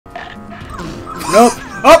Nope.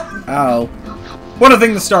 Oh! Oh. What a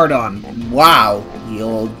thing to start on. Wow.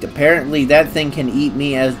 Apparently that thing can eat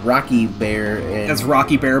me as Rocky Bear. As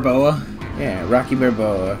Rocky Balboa? Yeah, Rocky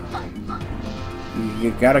Balboa.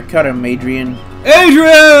 You gotta cut him, Adrian.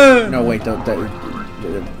 Adrian! No, wait, I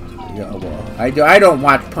don't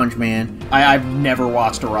watch Punch Man. I've never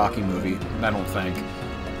watched a Rocky movie, I don't think.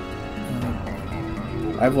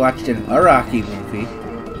 I've watched a Rocky movie.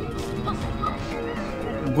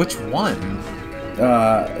 Which one?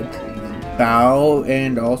 Bao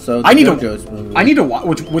and also the JoJo's movie. I need to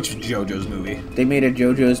watch which JoJo's movie? They made a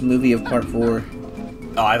JoJo's movie of Part 4.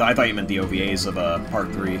 Oh, I thought you meant the OVAs of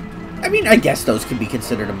Part 3. I mean, I guess those could be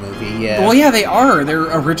considered a movie, yeah. Well, yeah, they are. They're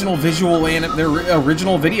original they're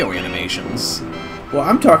original video animations. Well,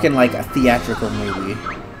 I'm talking like a theatrical movie.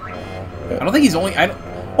 I don't think he's only.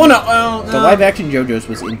 Oh no, the live-action JoJo's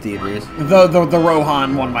was in theaters. The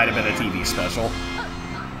Rohan one might have been a TV special.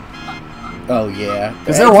 Oh yeah,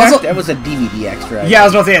 because that was a DVD extra. Yeah, I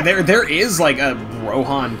was about to say there is like a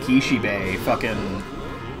Rohan Kishibe fucking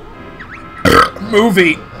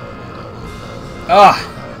movie. Ugh.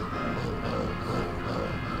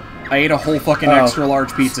 I ate a whole fucking extra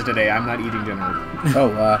large pizza today. I'm not eating dinner.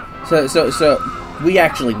 So we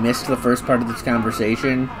actually missed the first part of this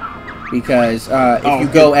conversation because if you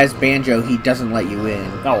go as Banjo, he doesn't let you in.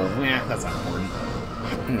 Oh, yeah, that's not important.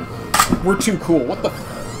 We're too cool. What the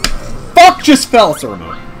fuck just fell? It's a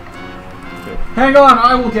remote. Hang on,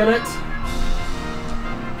 I will get it.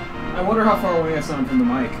 I wonder how far away I sound from the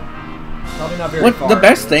mic. Probably not very far. The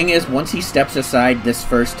best thing is, once he steps aside this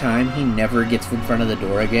first time, he never gets in front of the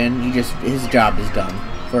door again. His job is done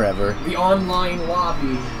forever. The online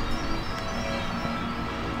lobby.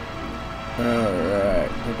 Alright,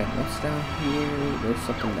 what's down here? There's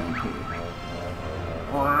something down here.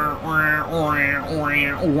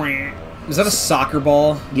 Is that a soccer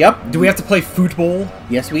ball? Yep. Do we have to play football?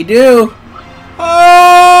 Yes, we do.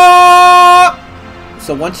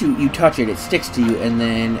 So once you touch it, it sticks to you, and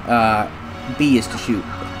then B is to shoot.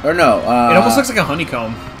 Or no. It almost looks like a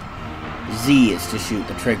honeycomb. Z is to shoot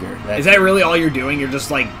the trigger. Is that really all you're doing? You're just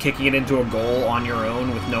like kicking it into a goal on your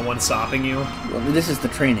own with no one stopping you? Well, this is the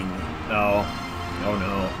training. Oh. Oh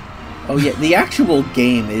no. Oh yeah, the actual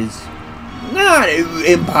game is not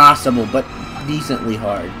impossible, but decently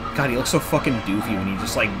hard. God, he looks so fucking doofy when he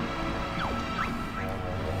just like...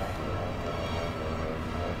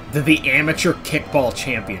 The amateur kickball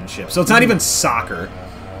championship. So it's not even soccer.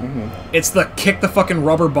 Mm-hmm. It's the kick the fucking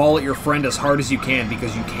rubber ball at your friend as hard as you can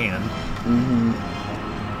because you can. Mm-hmm.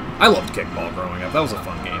 I loved kickball growing up. That was a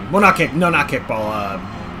fun game. Well, not kickball,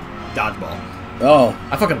 dodgeball. Oh.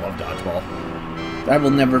 I fucking love dodgeball. I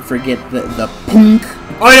will never forget the punk.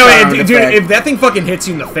 Oh, no, dude, if that thing fucking hits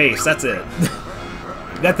you in the face, that's it.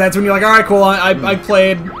 That's when you're like, alright, cool, I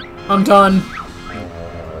played. I'm done.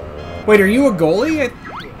 Wait, are you a goalie?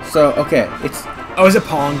 So, okay, it's... Oh, is it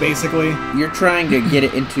Pong, basically? You're trying to get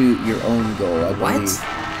it into your own goal, I believe.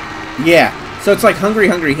 What? Yeah, so it's like Hungry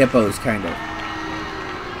Hungry Hippos, kind of.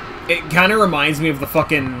 It kind of reminds me of the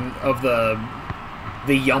fucking... of the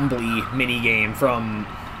Yumbly minigame from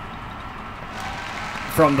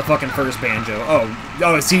the fucking first Banjo.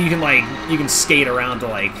 Oh, see, you can skate around to,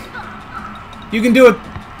 like... You can do it!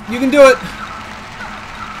 You can do it!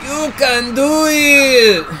 You can do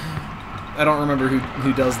it! I don't remember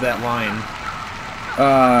who does that line.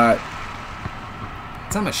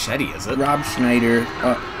 It's not Machete, is it? Rob Schneider.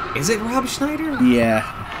 Is it Rob Schneider? Yeah.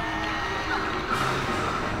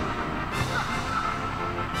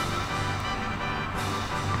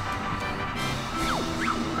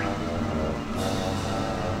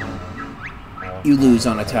 You lose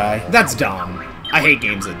on a tie. That's dumb. I hate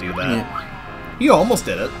games that do that. Yeah. You almost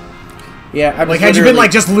did it. Yeah, like had you been like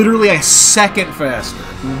just literally a second faster.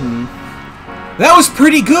 Mm-hmm. That was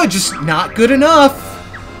pretty good, just not good enough.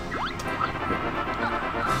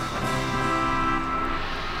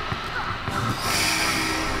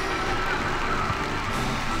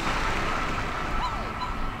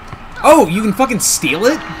 Oh, you can fucking steal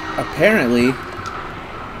it? Apparently.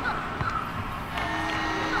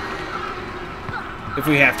 If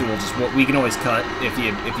we have to, we can always cut if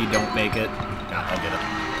you don't make it. Nah, I'll get it.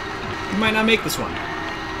 You might not make this one.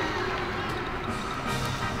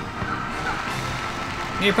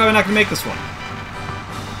 Yeah, you're probably not gonna make this one.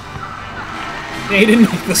 Yeah, you didn't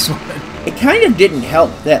make this one. It kind of didn't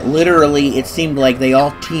help that literally it seemed like they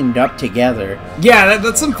all teamed up together. Yeah,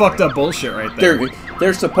 that's some fucked up bullshit right there.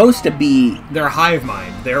 They're supposed to be... They're a hive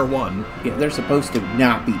mind. They're one. Yeah, they're supposed to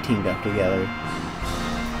not be teamed up together.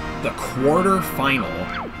 The quarter-final.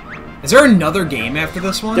 Is there another game after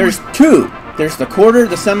this one? There's two. There's the quarter,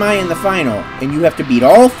 the semi, and the final. And you have to beat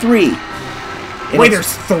all three. Wait,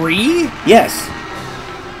 there's 3? Yes.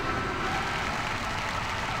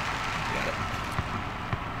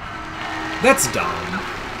 That's dumb.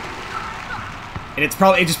 And it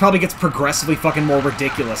just probably gets progressively fucking more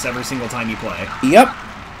ridiculous every single time you play. Yep.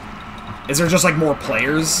 Is there just like more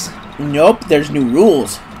players? Nope, there's new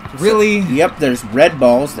rules. Really? Yep, there's red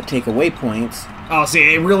balls that take away points. Oh,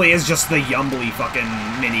 see, it really is just the Yumbly fucking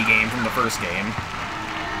mini-game from the first game.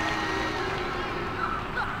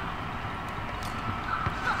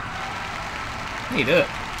 How you do it?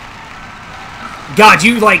 God,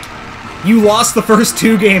 you lost the first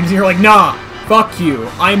 2 games and you're like, nah, fuck you,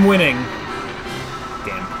 I'm winning.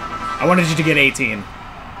 Damn. I wanted you to get 18.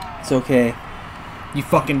 It's okay. You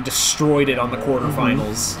fucking destroyed it on the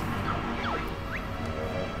quarterfinals.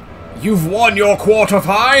 You've won your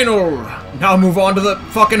quarterfinal! Now move on to the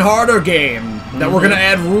fucking harder game that we're gonna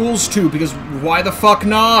add rules to, because why the fuck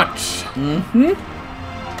not?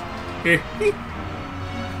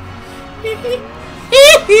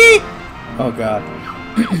 Oh god.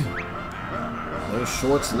 Those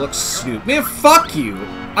shorts look stupid. Man, fuck you!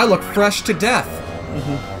 I look fresh to death.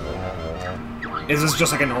 Is this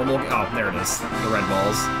just like a normal... Oh, there it is. The red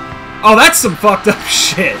balls. Oh, that's some fucked up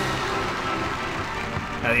shit!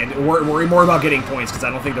 Worry more about getting points, because I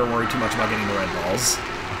don't think they're worried too much about getting the red balls.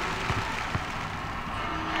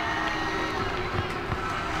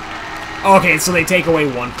 Okay, so they take away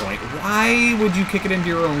 1 point. Why would you kick it into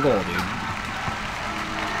your own goal, dude?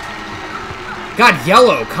 God,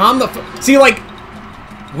 yellow, calm the See, like,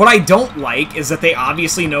 what I don't like is that they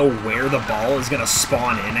obviously know where the ball is gonna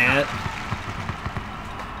spawn in at.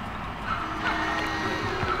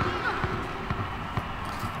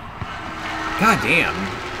 God damn.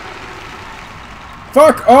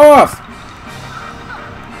 Fuck off!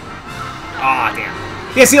 Ah, damn.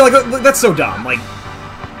 Yeah, see, like, that's so dumb. Like,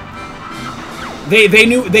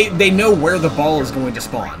 they know where the ball is going to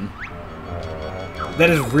spawn.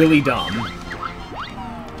 That is really dumb.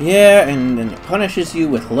 Yeah, and then it punishes you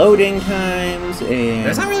with loading times, and...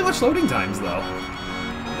 There's not really much loading times, though.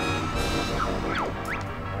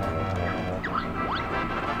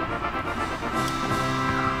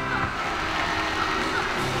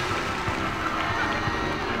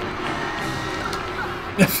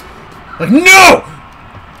 Like, no!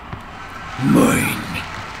 Mine.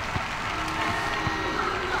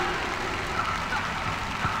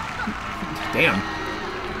 Damn.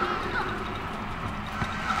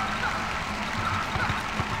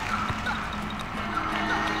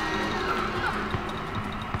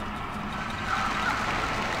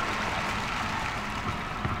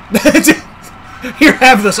 Here,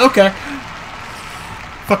 have this. Okay.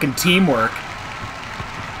 Fucking teamwork.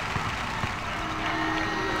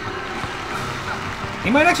 He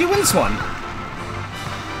might actually win this one.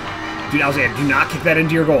 Dude, I was like, do not kick that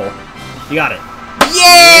into your goal. You got it.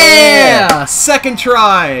 Yeah! Second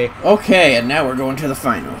try. Okay, and now we're going to the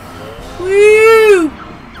final. Woo!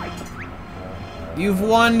 You've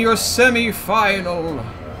won your semi-final.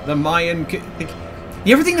 The Mayan...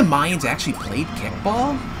 You ever think the Mayans actually played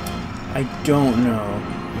kickball? I don't know.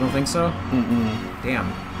 You don't think so? Mm-mm.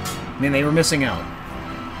 Damn. Man, they were missing out.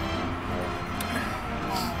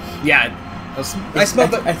 Yeah. I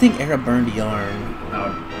smelled I think Era burned yarn.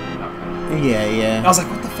 Oh. Yeah, yeah. I was like,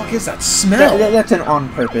 what the fuck is that smell? That's an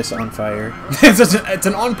on-purpose on fire. It's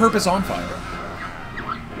an on-purpose on fire.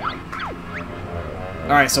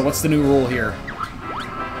 Alright, so what's the new rule here?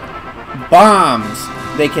 Bombs!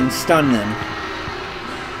 They can stun them.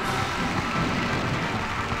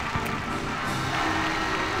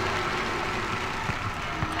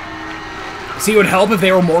 See, it would help if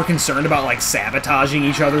they were more concerned about, like, sabotaging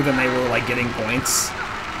each other than they were, like, getting points.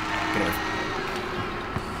 Get away.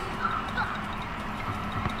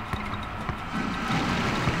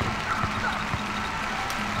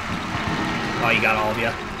 Oh, you got all of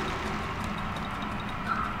you.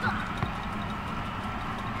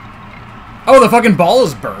 Oh, the fucking ball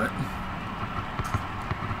is burnt.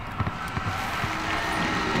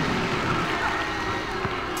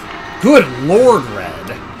 Good lord,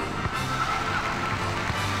 Red.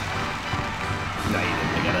 No, you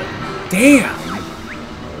didn't get it.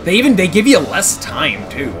 Damn! They give you less time,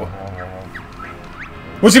 too.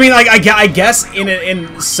 Which, I mean, like, I guess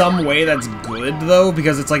in some way that's good, though,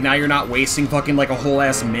 because it's like now you're not wasting fucking, like, a whole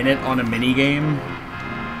ass minute on a minigame.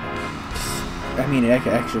 I mean, it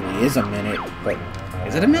actually is a minute, but...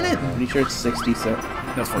 Is it a minute? I'm pretty sure it's 60 seconds.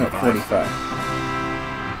 That's 45. No, 45.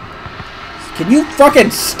 Can you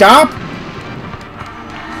fucking stop?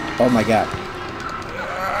 Oh my god.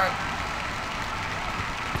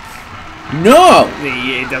 No!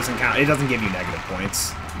 It doesn't count. It doesn't give you negative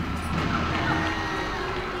points.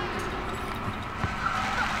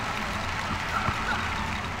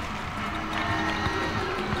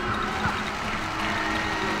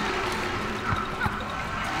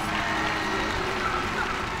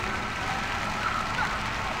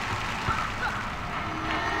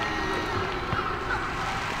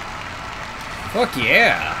 Fuck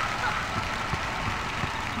yeah.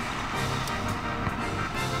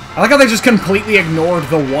 I like how they just completely ignored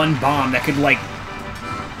the one bomb that could, like,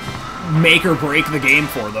 make or break the game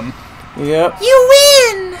for them. Yep. You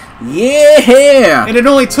win! Yeah! And it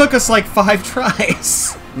only took us, like, 5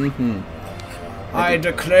 tries. Mm-hmm. I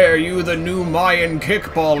declare you the new Mayan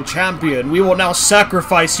kickball champion. We will now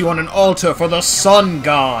sacrifice you on an altar for the sun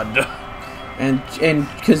god. And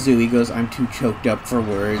Kazooie goes, I'm too choked up for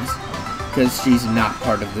words. Because she's not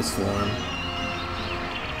part of this form.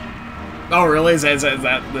 Oh, really? Is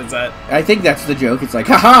that? I think that's the joke. It's like,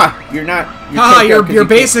 haha! You're not... Haha, you're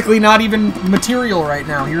basically not even material right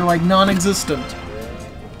now. You're, like, non-existent.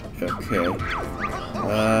 Okay.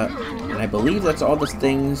 And I believe that's all the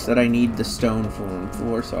things that I need the stone form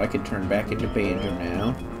for, so I can turn back into Banjo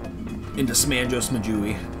now. Into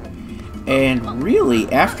Smanjo-Smajooie. And really,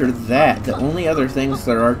 after that, the only other things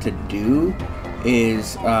there are to do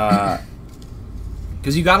is,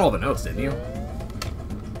 Because you got all the notes, didn't you?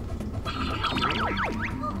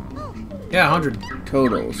 Yeah, 100.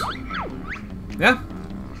 totals. Yeah.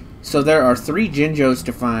 So there are 3 Jinjos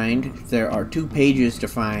to find, there are 2 pages to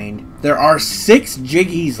find, there are 6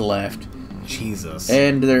 Jiggies left. Jesus.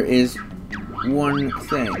 And there is 1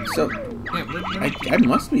 thing. So, I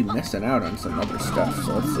must be missing out on some other stuff,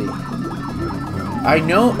 so let's see. I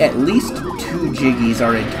know at least 2 Jiggies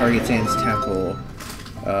are in Target Zan's temple.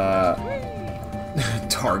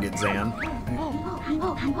 Target Zan.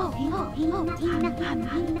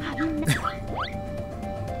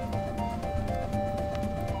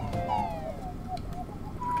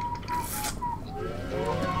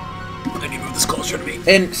 I need to move this closer to me.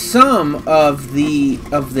 And some of the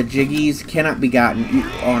Jiggies cannot be gotten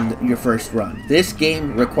on your first run. This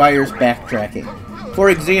game requires backtracking. For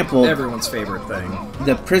example, everyone's favorite thing.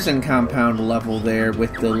 The prison compound level there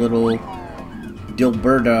with the little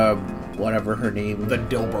Dilberta, whatever her name. The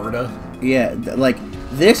Dilberta? Yeah, like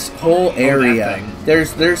this whole area.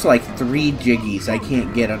 There's like 3 Jiggies I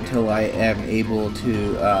can't get until I am able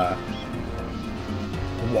to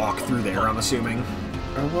walk through there, I'm assuming.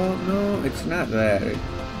 Oh, well, no, it's not that.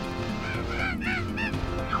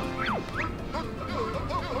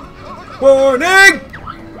 Warning!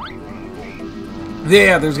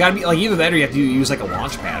 Yeah, there's gotta be, like, either that or you have to use, like, a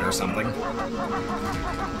launch pad or something.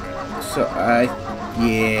 So,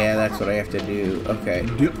 yeah, that's what I have to do. Okay.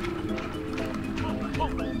 Yep.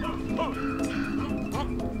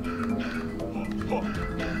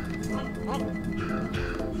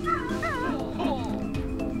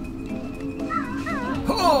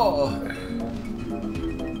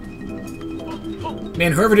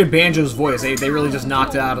 Man, whoever did Banjo's voice, they really just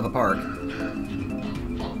knocked it out of the park.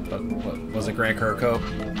 But, was it Grant Kirkhope?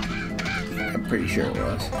 I'm pretty sure it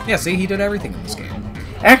was. Yeah, see, he did everything in this game.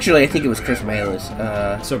 Actually, I think it was Chris Malis.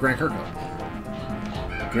 So Grant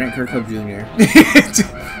Kirkhope. Grant Kirkhope Jr.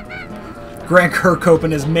 Grant Kirkhope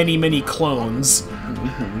and his many, many clones.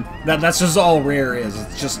 Mm-hmm. That's just all Rare is.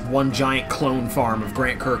 It's just one giant clone farm of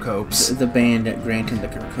Grant Kirkhopes. The band Grant and the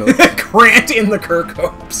Kirkhopes. Grant in the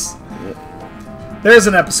Kirkhopes. Yep. There's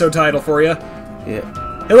an episode title for you. Yeah.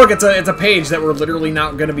 Hey, look, it's a page that we're literally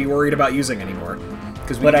not going to be worried about using anymore.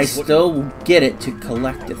 But I still get it to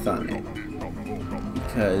collect-eth on it.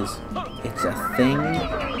 Because it's a thing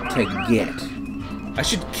to get. I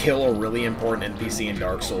should kill a really important NPC in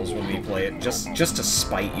Dark Souls when we play it, just to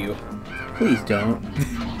spite you. Please don't.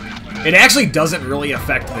 It actually doesn't really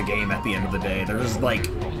affect the game at the end of the day. There's,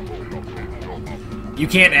 like... You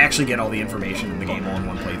can't actually get all the information in the game all in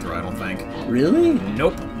one playthrough, I don't think. Really?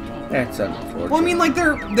 Nope. That's unfortunate. Well, I mean, like,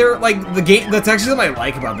 they're like, the game... That's actually what I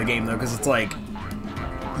like about the game, though, because it's, like...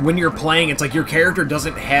 When you're playing, it's like your character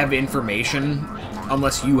doesn't have information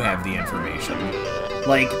unless you have the information.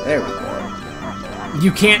 Like... There we go.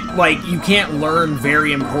 You can't learn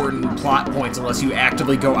very important plot points unless you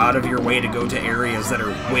actively go out of your way to go to areas that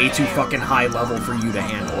are way too fucking high level for you to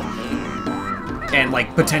handle. And,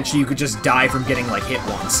 like, potentially you could just die from getting, like, hit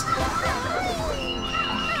once.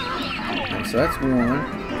 So that's 1.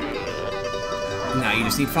 Now you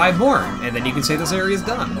just need 5 more, and then you can say this area's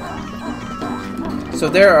done. So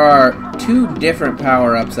there are 2 different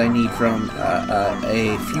power-ups I need from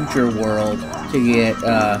a future world to get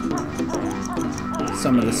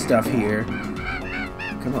some of the stuff here.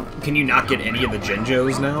 Come on. Can you not get any of the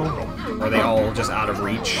Jinjos now? Or are they all just out of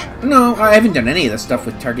reach? No, I haven't done any of the stuff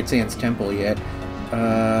with Target Zan's temple yet.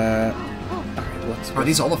 Are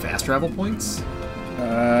these all the fast travel points?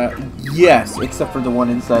 Yes, except for the one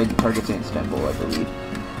inside Target Zan's temple, I believe.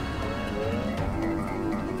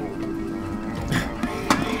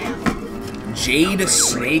 Jade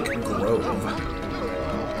Snake Grove.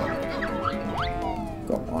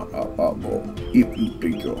 Go on up. Well, if you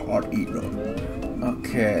think you're hot enough.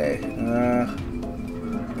 Okay,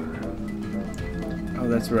 oh,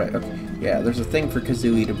 that's right. Okay. Yeah, there's a thing for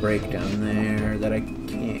Kazooie to break down there that I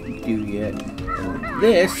can't do yet. And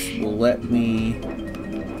this will let me...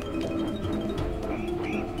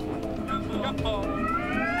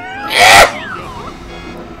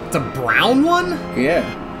 It's a brown one? Yeah.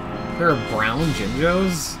 There are brown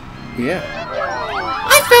Jinjos? Yeah.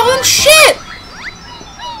 I fell in shit!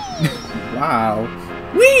 Wow.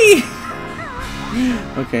 Whee!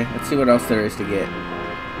 Okay, let's see what else there is to get.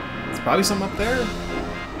 It's probably some up there.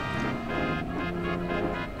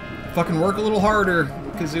 Fucking work a little harder,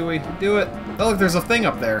 Kazooie. Do it. Oh, look, there's a thing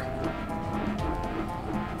up there.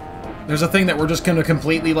 There's a thing that we're just gonna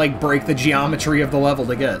completely, like, break the geometry of the level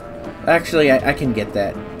to get. Actually, I can get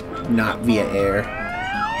that. Not via air.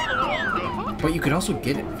 But you could also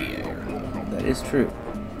get it via air. That is true.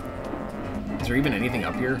 Is there even anything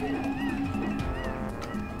up here?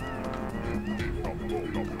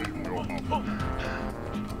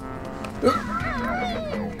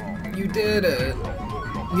 You did it.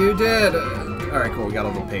 You did it. Alright, cool. We got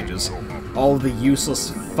all the pages. All the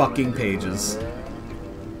useless fucking pages.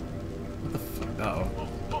 What the fuck?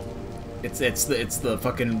 Uh-oh. It's the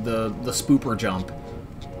fucking the spooper jump.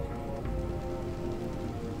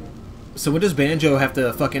 So when does Banjo have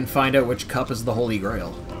to fucking find out which cup is the Holy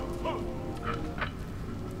Grail?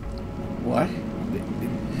 What?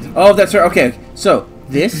 Oh, that's right. Okay, so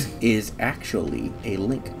this is actually a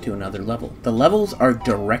link to another level. The levels are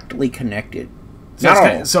directly connected.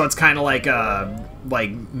 So it's kind of like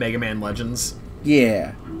Mega Man Legends.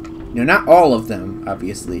 Yeah. No, not all of them,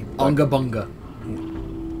 obviously. Unga Bunga.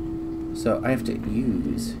 So I have to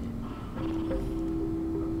use...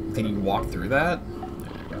 Can you walk through that?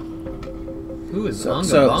 Who is Unga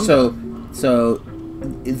Bunga? So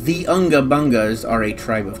the Unga Bungas are a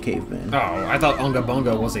tribe of cavemen. Oh, I thought Unga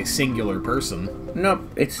Bunga was a singular person. Nope,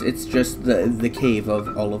 it's just the cave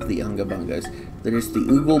of all of the Unga Bungas. There's the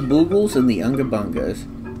Oogle Boogles and the Unga Bungas.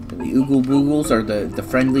 And the Oogle Boogles are the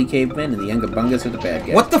friendly cavemen, and the Unga Bungas are the bad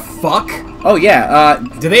guys. What the fuck? Oh yeah,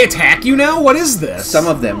 do they attack you now? What is this? Some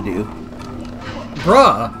of them do.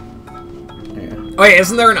 Bruh. Yeah. Oh yeah,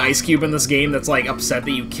 isn't there an Ice Cube in this game that's like upset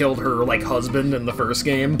that you killed her like husband in the first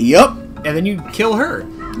game? Yep. And then you kill her.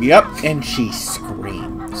 Yep, and she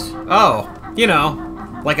screams. Oh, you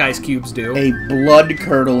know, like Ice Cubes do. A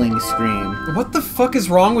blood-curdling scream. What the fuck is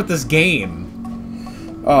wrong with this game?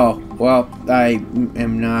 Oh, well, I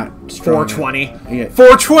am not strong. 420. Yeah.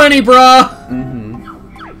 420, bruh! Mm-hmm.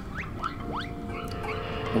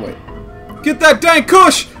 Oh, wait. Get that dang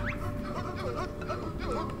kush!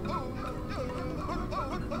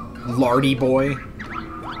 Lardy boy.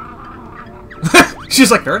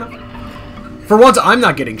 She's like, fair enough. For once, I'm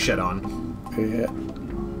not getting shit on. Yeah.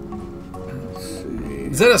 Let's see.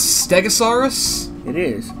 Is that a Stegosaurus? It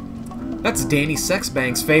is. That's Danny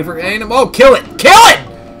Sexbank's favorite animal. Oh, kill it! Kill it!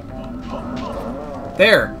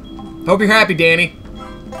 There. Hope you're happy, Danny.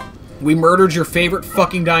 We murdered your favorite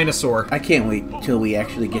fucking dinosaur. I can't wait till we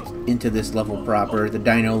actually get into this level proper. The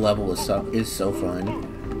dino level is so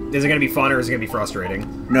fun. Is it gonna be fun or is it gonna be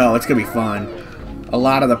frustrating? No, it's gonna be fun. A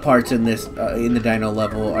lot of the parts in this in the dino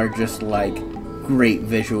level are just like great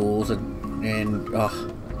visuals and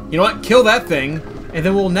ugh. You know what? Kill that thing, and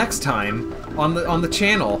then we'll next time on the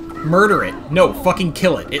channel murder it. No, fucking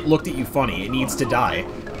kill it. It looked at you funny. It needs to die.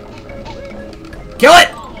 Kill it!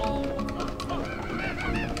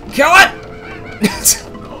 Kill it!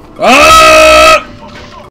 Oh!